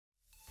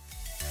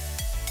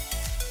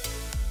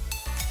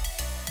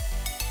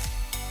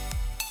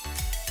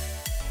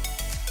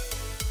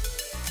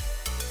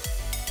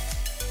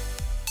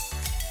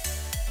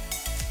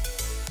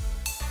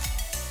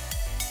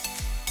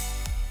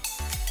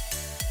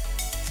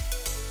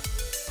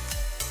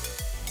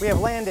We have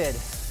landed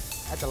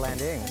at the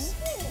landings.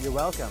 You're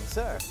welcome,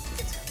 sir.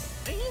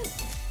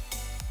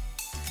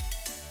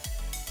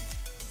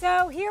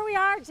 So here we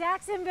are,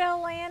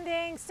 Jacksonville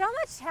Landing. So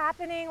much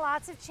happening,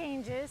 lots of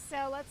changes.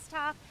 So let's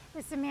talk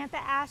with Samantha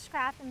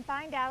Ashcraft and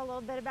find out a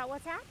little bit about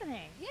what's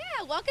happening.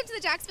 Yeah, welcome to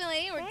the Jacksonville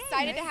Landing. We're Hey,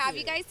 excited to thank have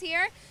you. you guys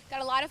here. Got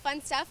a lot of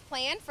fun stuff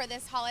planned for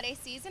this holiday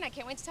season. I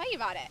can't wait to tell you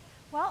about it.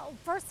 Well,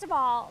 first of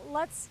all,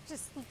 let's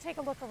just take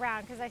a look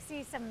around because I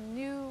see some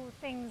new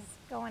things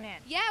going in.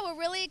 Yeah, we're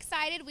really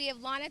excited. We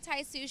have Lana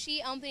Thai Sushi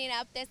opening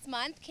up this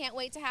month. Can't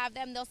wait to have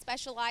them. They'll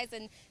specialize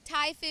in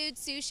Thai food,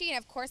 sushi, and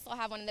of course they'll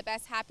have one of the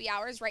best happy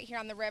hours right here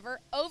on the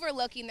river,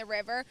 overlooking the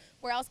river.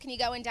 Where else can you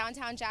go in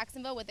downtown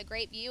Jacksonville with a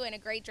great view and a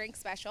great drink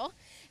special?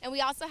 And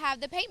we also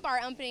have the paint bar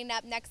opening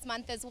up next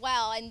month as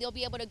well, and you'll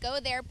be able to go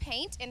there,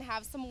 paint, and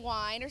have some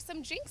wine or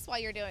some drinks while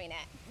you're doing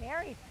it.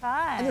 Very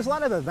fun. And there's a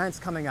lot of events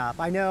coming up.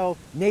 I know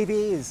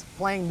Navy is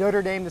playing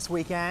Notre Dame this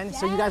weekend,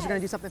 so you guys are going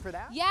to do something for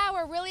that? Yeah,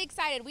 we're really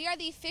excited. We are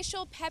the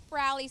official pep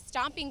rally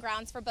stomping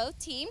grounds for both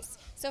teams.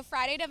 So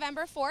Friday,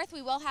 November 4th,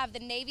 we will have the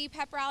Navy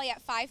pep rally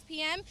at 5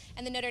 p.m.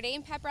 and the Notre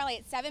Dame pep rally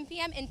at 7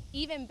 p.m. And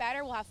even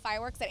better, we'll have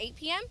fireworks at 8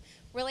 p.m.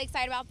 Really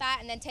excited about that.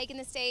 And then taking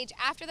the stage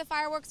after the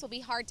fireworks will be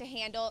hard to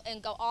handle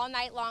and go all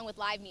night long with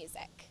live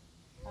music.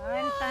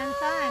 Fun, fun,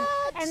 fun.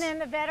 And then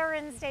the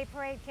Veterans Day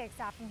Parade kicks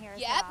off from here as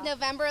Yep, well.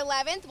 November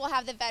 11th, we'll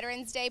have the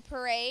Veterans Day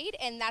Parade,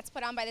 and that's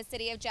put on by the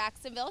city of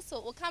Jacksonville. So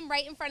it will come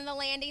right in front of the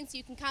landing, so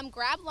you can come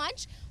grab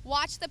lunch,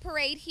 watch the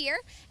parade here.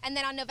 And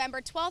then on November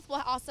 12th,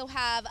 we'll also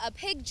have a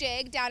pig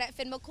jig down at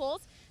Finn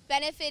McCool's,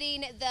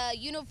 benefiting the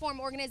uniform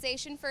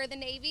organization for the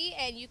Navy,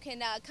 and you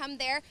can come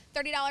there.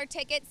 $30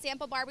 ticket,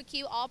 sample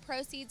barbecue, all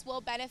proceeds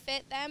will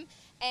benefit them.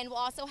 And we'll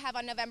also have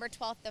on November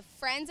 12th the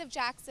Friends of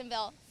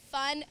Jacksonville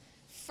Fun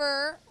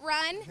Fur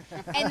Run,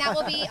 and that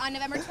will be on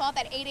November 12th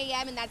at 8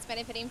 a.m. and that's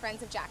benefiting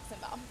Friends of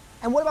Jacksonville.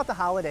 And what about the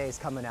holidays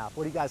coming up?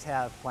 What do you guys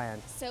have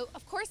planned? So,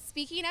 of course,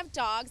 speaking of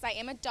dogs, I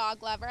am a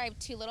dog lover. I have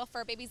 2 little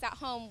fur babies at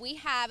home. We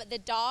have the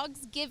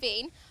Dogs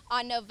Giving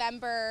on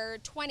November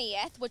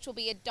 20th, which will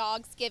be a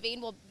Dogs Giving.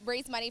 We'll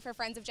raise money for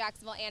Friends of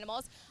Jacksonville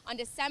Animals. On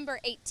December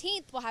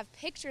 18th, we'll have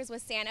pictures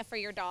with Santa for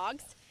your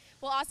dogs.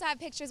 We'll also have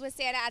pictures with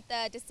Santa at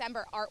the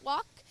December Art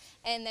Walk.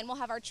 And then we'll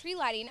have our tree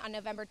lighting on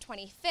November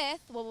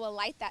 25th, where we'll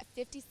light that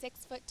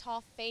 56-foot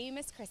tall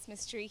famous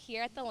Christmas tree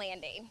here at the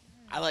landing.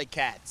 I like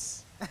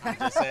cats. I'm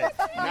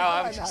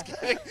just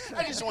kidding.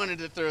 I just wanted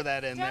to throw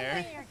that in Don't there.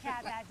 bring your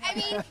cat that I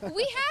day. mean,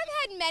 we have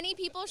had many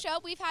people show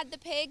up. We've had the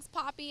pigs,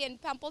 Poppy and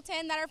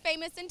Pimpleton, that are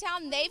famous in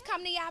town. They've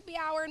come to Yappy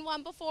Hour and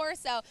won before,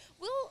 so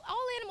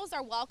all animals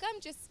are welcome.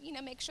 Just,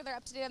 make sure they're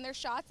up to date on their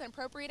shots and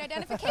appropriate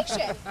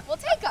identification. We'll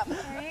take them.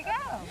 There you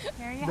go.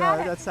 There you No, have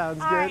it. that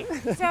sounds All good.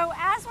 right, so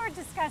as we're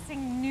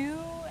discussing new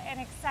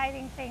and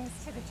exciting things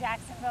to the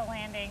Jacksonville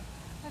Landing,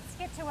 let's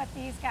get to what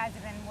these guys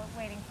have been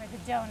waiting for, the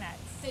donuts.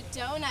 The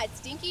Donuts,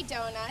 Dinky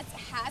Donuts,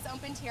 has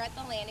opened here at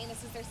the landing.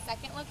 This is their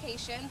second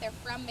location. They're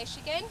from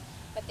Michigan,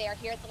 but they are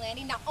here at the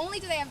landing. Not only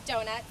do they have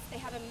donuts, they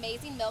have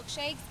amazing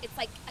milkshakes. It's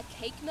like a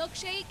cake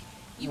milkshake.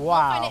 You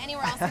won't find it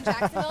anywhere else in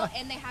Jacksonville,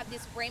 and they have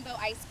this rainbow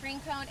ice cream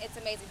cone. It's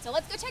amazing. So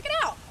let's go check it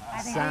out.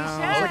 I think Sounds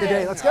we should. like a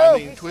day. Let's I go.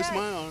 mean, twist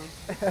my arm.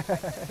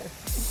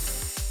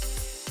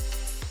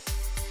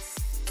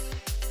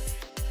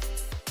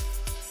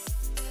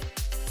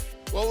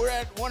 Well, we're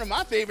at one of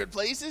my favorite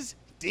places,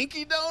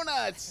 Dinky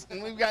Donuts.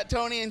 And we've got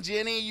Tony and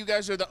Jenny. You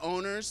guys are the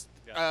owners.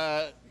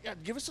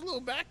 Give us a little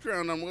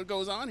background on what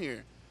goes on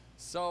here.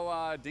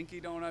 So Dinky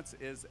Donuts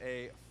is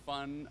a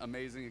fun,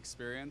 amazing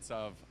experience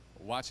of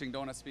watching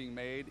donuts being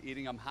made,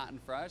 eating them hot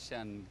and fresh,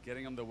 and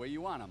getting them the way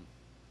you want them.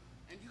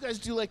 And you guys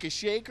do like a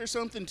shake or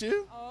something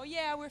too? Oh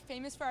yeah, we're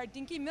famous for our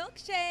Dinky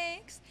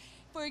milkshakes.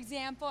 For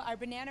example, our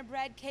banana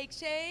bread cake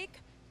shake,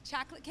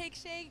 chocolate cake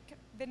shake,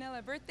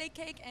 vanilla birthday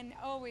cake, and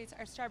always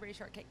our strawberry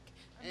shortcake.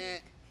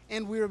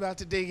 And we're about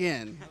to dig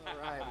in. All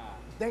right.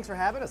 Thanks for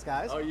having us,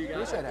 guys.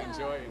 Appreciate it.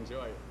 Enjoy,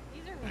 enjoy.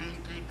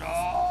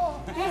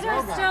 These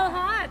are still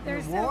hot.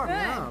 They're so Warm, good.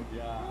 yeah.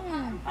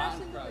 Yeah,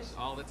 hot and fresh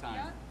all the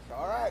time.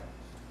 All right.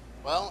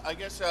 Well, I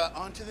guess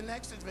on to the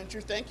next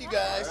adventure. Thank you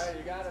guys. All right,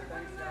 you got it.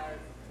 Thanks, guys.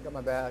 Got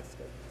my bag. It's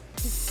good.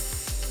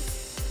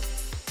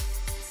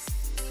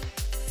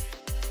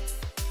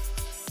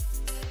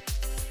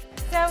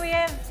 So we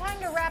have time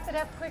to wrap it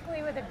up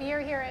quickly with a beer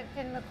here at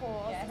Finn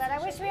McCool's, but I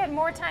wish we had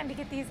more time to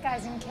get these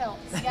guys in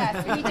kilts.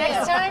 Yes,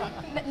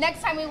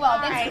 next time we will.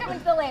 Thanks right. for coming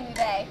to the landing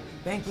today.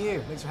 Thank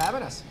you. Thanks for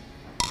having us.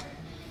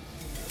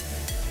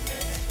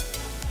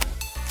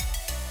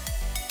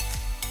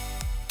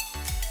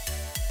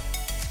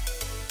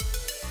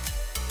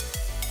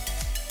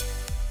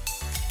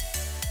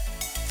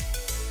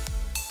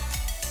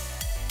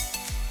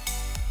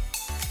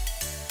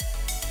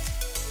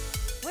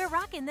 We're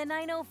rocking the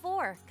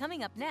 904,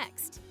 coming up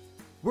next.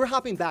 We're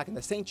hopping back in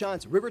the St.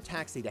 John's River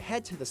Taxi to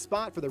head to the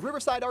spot for the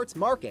Riverside Arts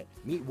Market,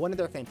 meet one of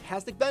their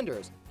fantastic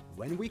vendors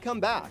when we come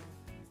back